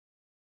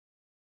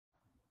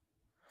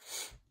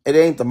It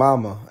ain't the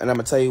mama. And I'm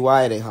going to tell you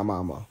why it ain't her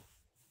mama.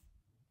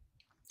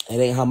 It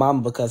ain't her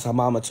mama because her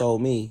mama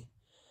told me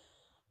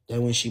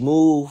that when she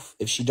move,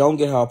 if she don't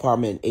get her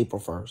apartment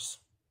April 1st,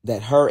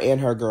 that her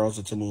and her girls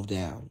are to move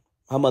down.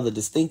 Her mother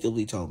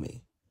distinctively told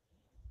me,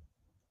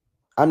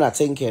 I'm not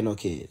taking care of no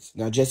kids.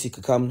 Now, Jessy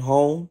could come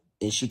home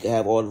and she could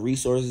have all the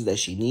resources that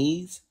she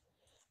needs.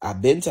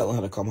 I've been telling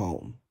her to come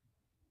home.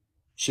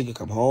 She could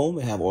come home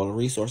and have all the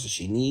resources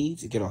she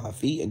needs to get on her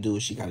feet and do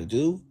what she got to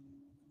do.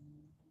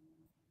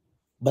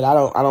 But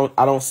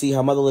I don't see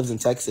her mother lives in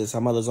Texas.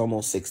 Her mother's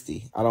almost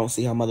 60. I don't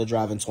see her mother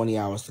driving 20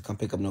 hours to come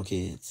pick up no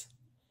kids.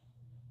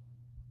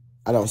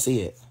 I don't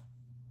see it.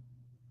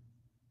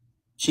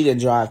 She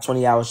didn't drive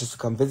 20 hours just to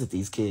come visit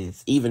these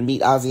kids, even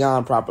meet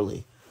Azian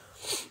properly.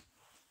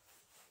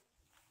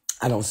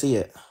 I don't see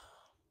it.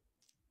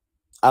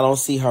 I don't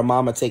see her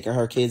mama taking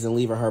her kids and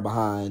leaving her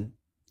behind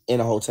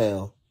in a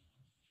hotel.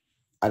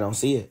 I don't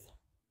see it.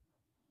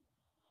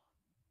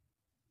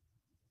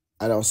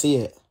 I don't see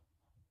it.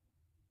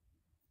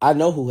 I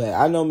know who had.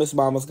 I know Miss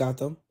Mama's got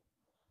them.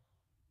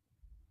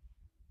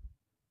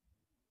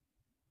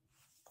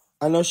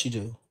 I know she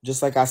do.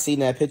 Just like I seen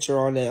that picture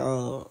on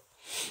that.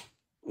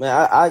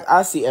 Man,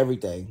 I see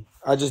everything.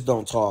 I just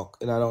don't talk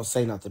and I don't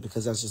say nothing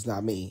because that's just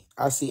not me.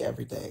 I see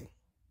everything.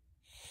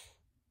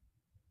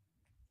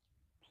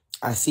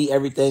 I see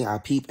everything. I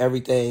peep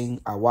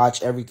everything. I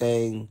watch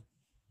everything.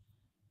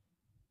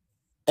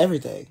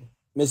 Everything.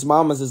 Miss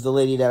Mommas is the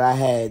lady that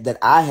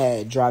I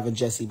had driving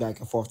Jessy back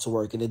and forth to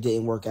work, and it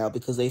didn't work out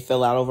because they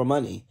fell out over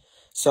money.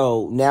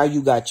 So now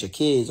you got your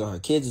kids, or her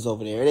kids is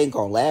over there. It ain't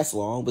gonna last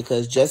long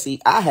because Jessy,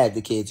 I had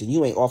the kids and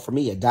you ain't offer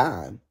me a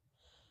dime.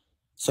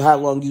 So how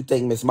long you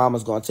think Miss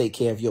Mama's gonna take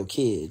care of your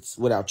kids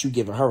without you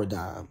giving her a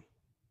dime?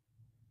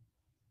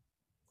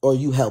 Or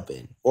you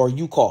helping, or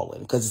you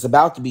calling? Because it's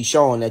about to be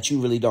shown that you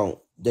really don't.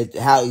 That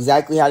how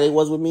exactly how they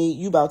was with me,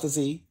 you about to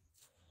see.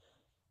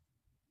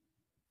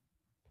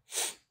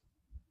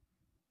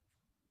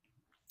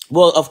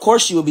 Well, of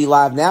course she would be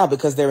live now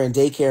because they're in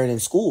daycare and in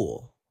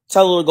school.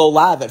 Tell her to go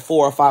live at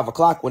 4 or 5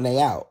 o'clock when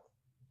they out.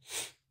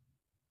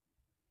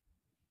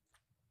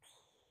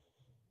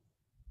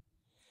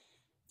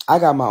 I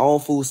got my own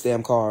food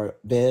stamp card,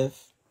 Bev.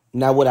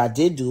 Now, what I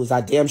did do is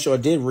I damn sure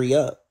did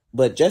re-up.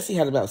 But Jessy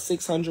had about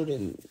 $600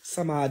 and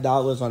some odd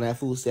dollars on that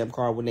food stamp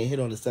card when they hit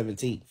on the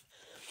 17th.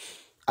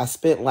 I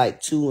spent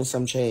like $2 and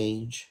some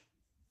change.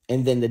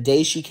 And then the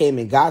day she came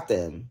and got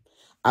them,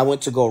 I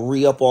went to go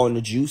re-up on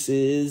the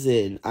juices,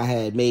 and I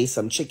had made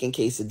some chicken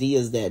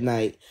quesadillas that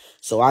night.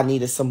 So I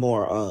needed some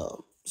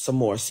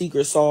more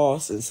secret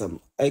sauce and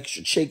some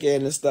extra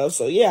chicken and stuff.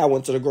 So yeah, I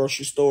went to the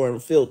grocery store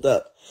and filled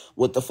up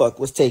what the fuck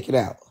was taken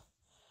out.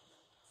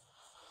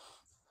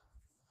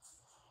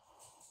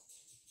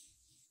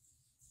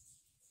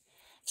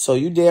 So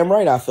you damn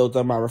right I filled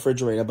up my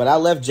refrigerator. But I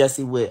left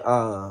Jessy with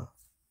I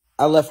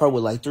left her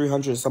with like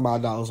 $300 some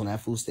odd dollars on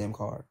that food stamp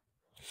card.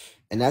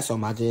 And that's on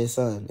my dead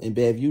son. And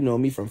Bev, you know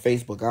me from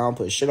Facebook. I don't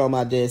put shit on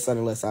my dead son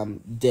unless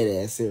I'm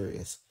dead ass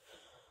serious.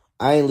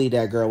 I ain't leave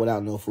that girl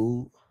without no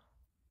food.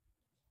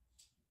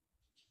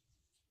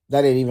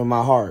 That ain't even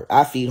my heart.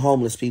 I feed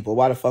homeless people.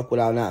 Why the fuck would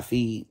I not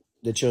feed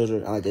the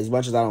children? Like, as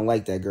much as I don't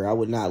like that girl, I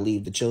would not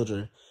leave the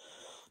children,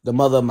 the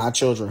mother of my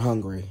children,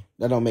 hungry.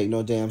 That don't make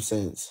no damn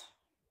sense.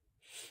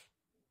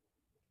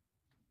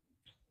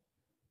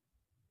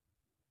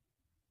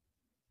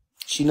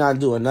 She not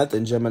doing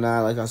nothing,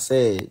 Gemini. Like I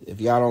said,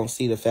 if y'all don't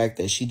see the fact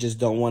that she just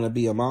don't want to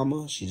be a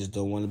mama, she just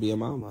don't want to be a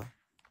mama.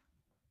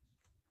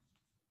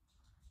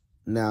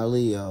 Now,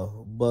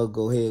 Leo, bug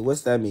go ahead.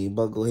 What's that mean?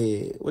 Bug go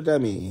ahead. What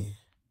that mean?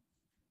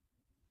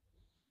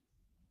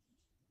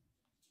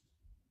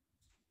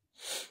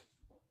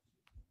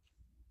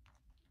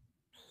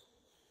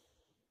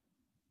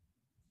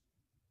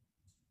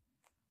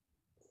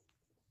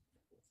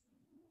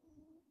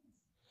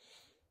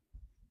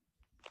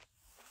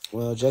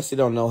 Well, Jessy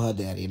don't know her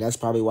daddy. That's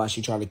probably why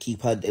she trying to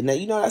keep her. And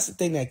you know, that's the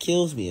thing that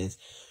kills me is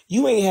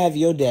you ain't have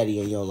your daddy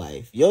in your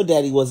life. Your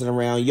daddy wasn't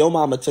around. Your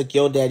mama took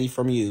your daddy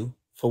from you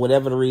for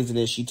whatever the reason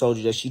is. She told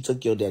you that she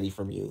took your daddy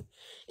from you.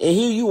 And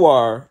here you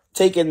are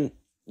taking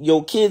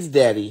your kid's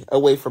daddy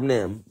away from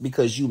them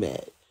because you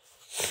mad.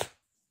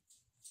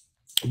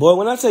 Boy,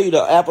 when I tell you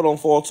the apple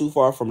don't fall too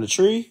far from the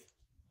tree,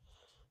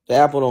 the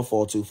apple don't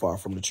fall too far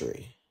from the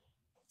tree.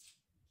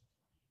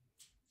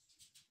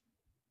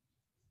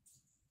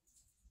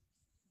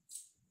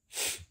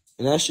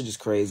 And that shit is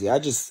crazy. I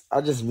just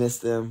miss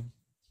them.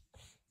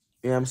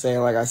 You know what I'm saying?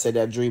 Like I said,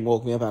 that dream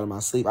woke me up out of my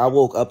sleep. I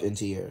woke up in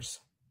tears.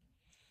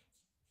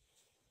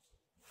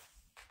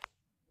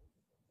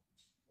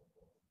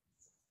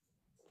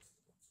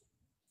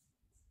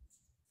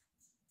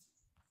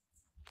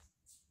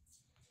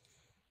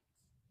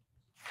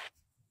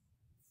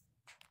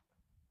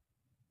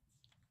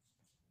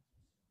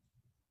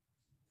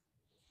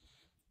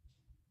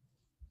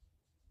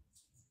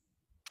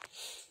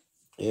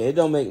 Yeah, it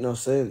don't make no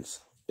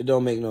sense. It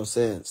don't make no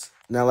sense.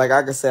 Now, like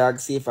I could say, I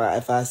could see if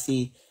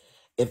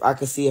I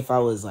could see if I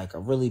was like a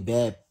really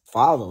bad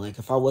father. Like,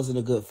 if I wasn't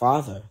a good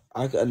father,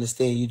 I could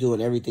understand you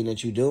doing everything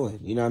that you're doing.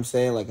 You know what I'm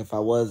saying? Like, if I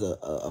was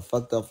a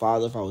fucked up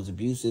father, if I was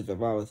abusive,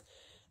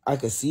 I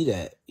could see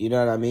that. You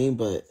know what I mean?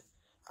 But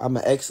I'm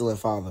an excellent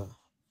father.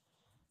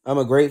 I'm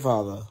a great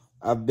father.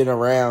 I've been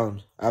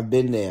around. I've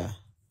been there.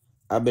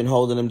 I've been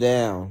holding them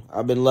down.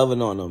 I've been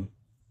loving on them.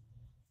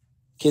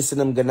 Kissing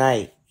them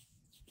goodnight.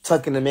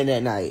 Tucking them in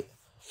at night.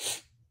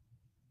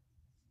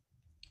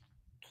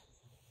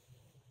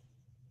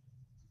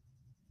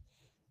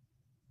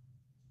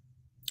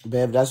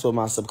 Babe, that's what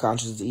my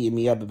subconscious is eating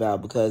me up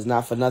about, because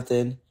not for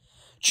nothing,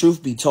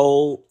 truth be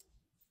told,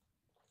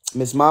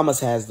 Miss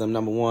Mommas has them,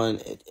 number one.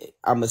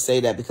 I'm going to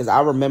say that because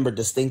I remember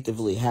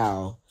distinctively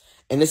how,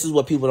 and this is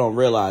what people don't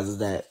realize, is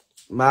that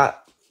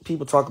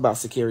people talk about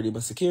security,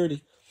 but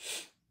security,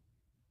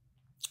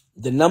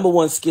 the number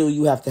one skill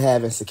you have to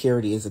have in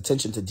security is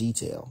attention to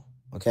detail,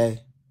 okay?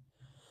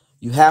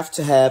 You have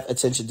to have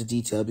attention to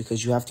detail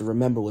because you have to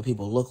remember what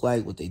people look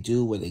like, what they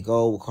do, where they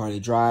go, what car they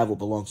drive, what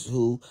belongs to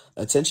who.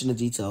 Attention to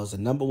detail is the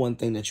number one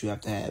thing that you have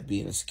to have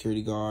being a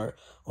security guard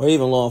or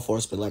even law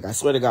enforcement. Like, I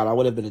swear to God, I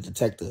would have been a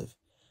detective,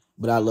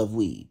 but I love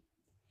weed.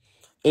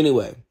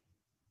 Anyway,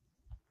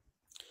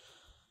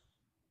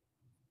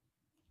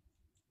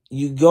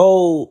 you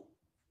go.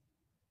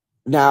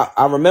 Now,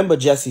 I remember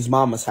Jessy's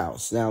mama's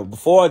house. Now,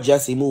 before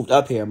Jessy moved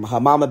up here, her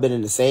mama been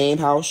in the same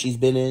house she's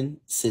been in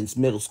since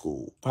middle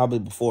school, probably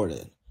before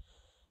then.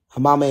 Her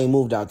mama ain't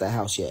moved out that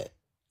house yet.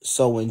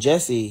 So when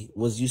Jessy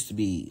used to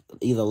be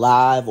either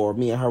live or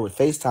me and her would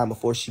FaceTime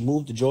before she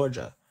moved to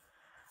Georgia,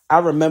 I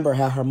remember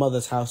how her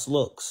mother's house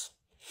looks.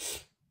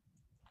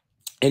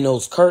 And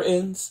those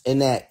curtains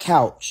and that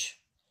couch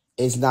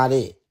is not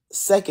it.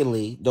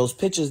 Secondly, those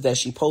pictures that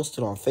she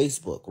posted on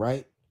Facebook,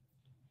 right?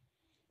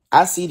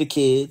 I see the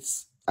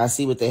kids. I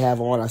see what they have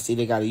on. I see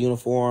they got a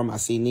uniform. I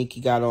see Nikki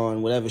got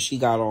on whatever she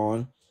got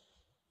on.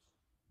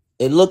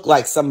 It looked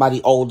like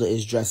somebody older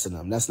is dressing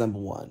them. That's number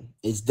one.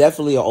 It's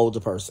definitely an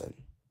older person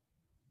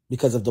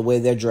because of the way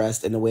they're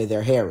dressed and the way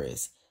their hair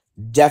is.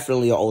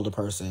 Definitely an older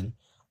person. An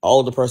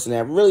older person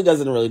that really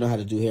doesn't really know how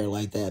to do hair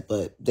like that,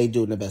 but they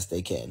do the best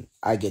they can.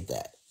 I get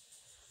that.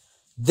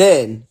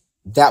 Then,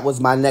 that was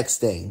my next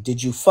thing.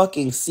 Did you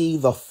fucking see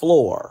the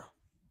floor?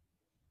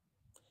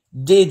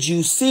 Did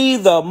you see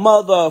the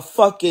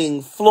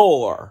motherfucking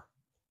floor?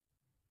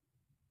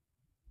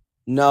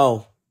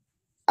 No.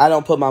 I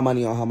don't put my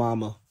money on her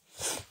mama.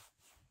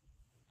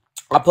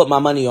 I put my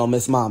money on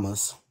Miss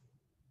Mommas.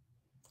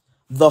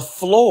 The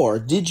floor.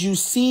 Did you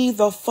see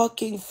the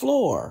fucking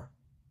floor?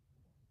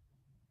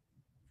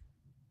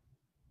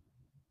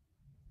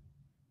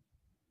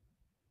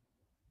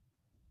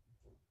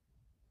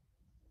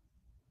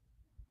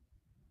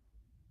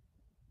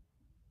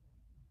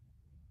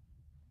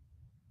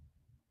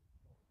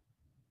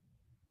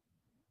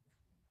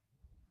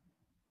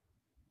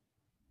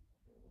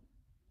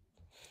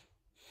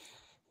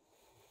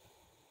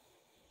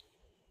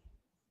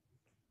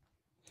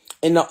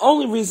 And the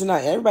only reason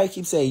everybody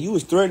keeps saying you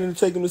was threatening to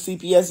take them to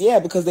CPS, yeah,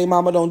 because they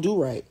mama don't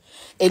do right.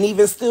 And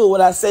even still,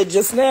 what I said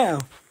just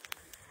now,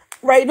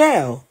 right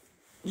now,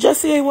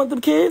 Jessy ain't want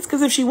them kids,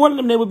 because if she wanted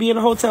them, they would be in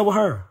a hotel with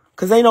her.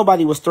 Because ain't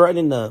nobody was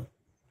threatening to,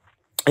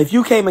 if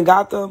you came and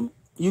got them,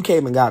 you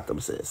came and got them,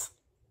 sis.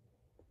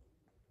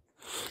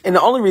 And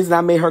the only reason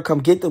I made her come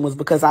get them was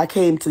because I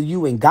came to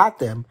you and got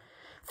them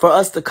for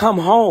us to come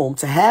home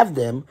to have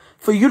them,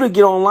 for you to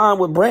get online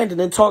with Brandon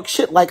and talk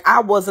shit like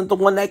I wasn't the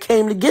one that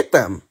came to get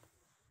them.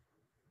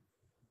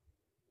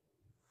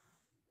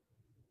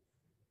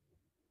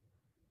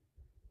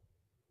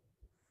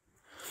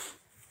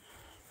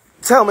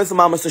 Tell Miss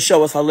Mamas to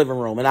show us her living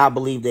room, and I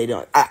believe they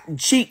don't.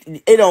 She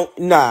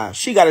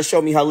got to show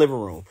me her living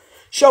room.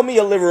 Show me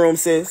your living room,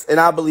 sis,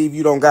 and I believe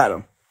you don't got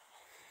them.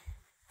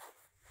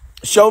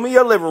 Show me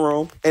your living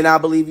room, and I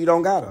believe you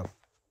don't got them.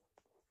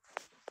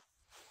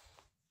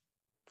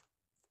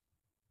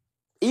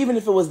 Even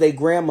if it was their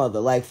grandmother,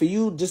 like for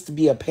you just to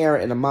be a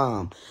parent and a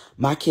mom,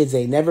 my kids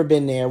ain't never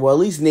been there. Well, at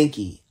least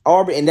Nikki,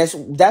 Aubrey, and that's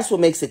what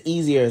makes it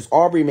easier. Is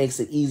Aubrey makes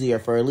it easier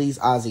for at least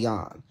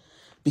Azion,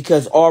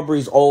 because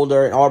Aubrey's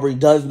older and Aubrey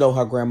does know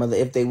her grandmother.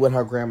 If they with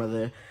her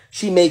grandmother,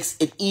 she makes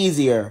it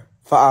easier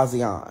for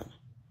Azion.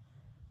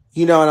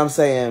 You know what I'm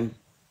saying?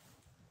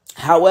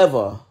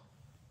 However,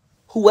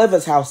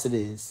 whoever's house it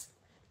is,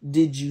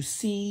 did you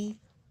see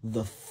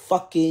the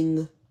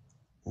fucking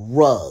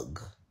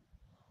rug?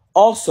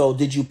 Also,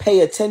 did you pay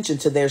attention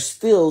to they're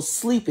still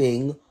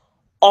sleeping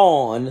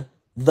on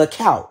the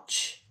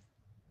couch?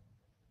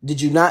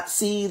 Did you not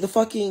see the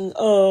fucking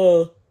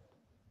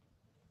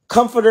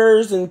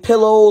comforters and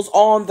pillows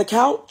on the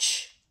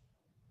couch?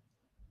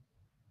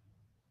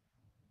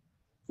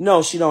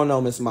 No, she don't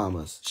know Miss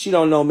Mamas. She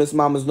don't know Miss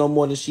Mamas no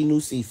more than she knew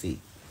Cece.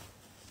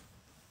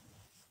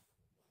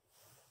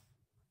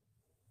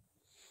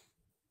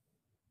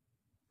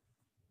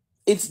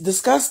 It's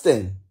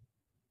disgusting.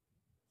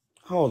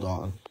 Hold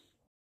on.